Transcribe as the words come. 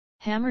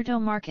Hammertoe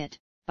Market,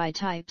 by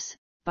types,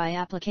 by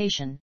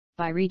application,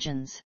 by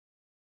regions.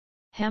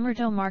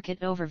 Hammertoe Market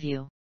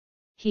Overview.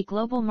 The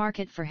global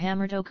market for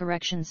hammertoe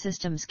correction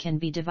systems can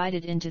be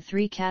divided into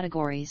three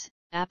categories: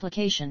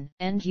 application,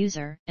 end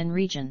user, and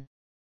region.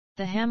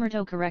 The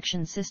hammertoe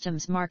correction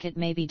systems market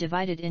may be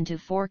divided into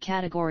four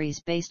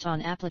categories based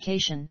on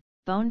application: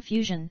 bone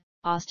fusion,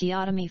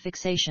 osteotomy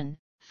fixation,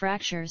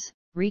 fractures,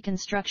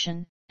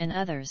 reconstruction, and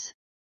others.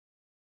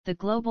 The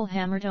global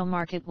hammertoe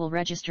market will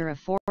register a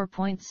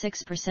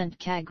 4.6%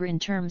 cagr in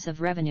terms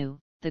of revenue.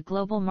 The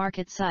global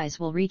market size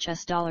will reach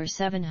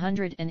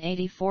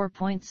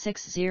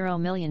 $784.60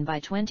 million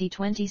by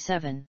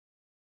 2027.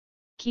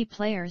 Key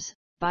players: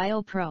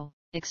 BioPro,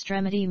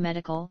 Extremity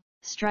Medical,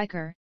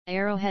 Stryker,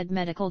 Arrowhead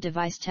Medical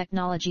Device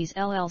Technologies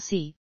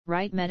LLC,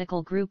 Wright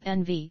Medical Group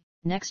NV,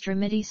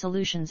 Extremity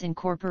Solutions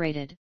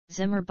Incorporated,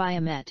 Zimmer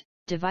Biomet,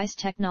 Device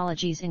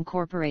Technologies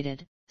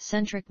Incorporated,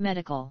 Centric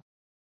Medical.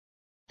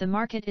 The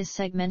market is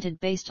segmented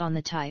based on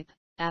the type,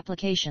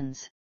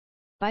 applications.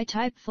 By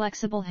type: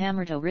 flexible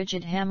hammertoe,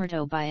 rigid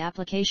hammertoe; by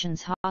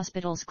applications: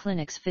 hospitals,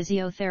 clinics,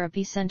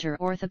 physiotherapy center,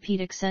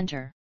 orthopedic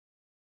center.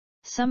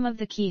 Some of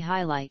the key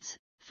highlights: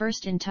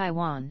 first, in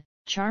Taiwan,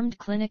 Charmed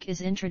Clinic is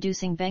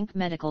introducing Bank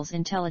Medical's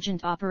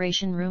Intelligent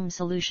Operation Room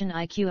Solution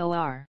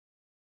IQOR.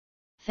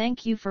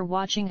 Thank you for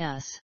watching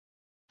us.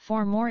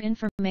 For more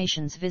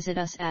information visit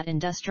us at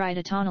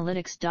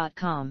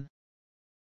IndustryDataAnalytics.com.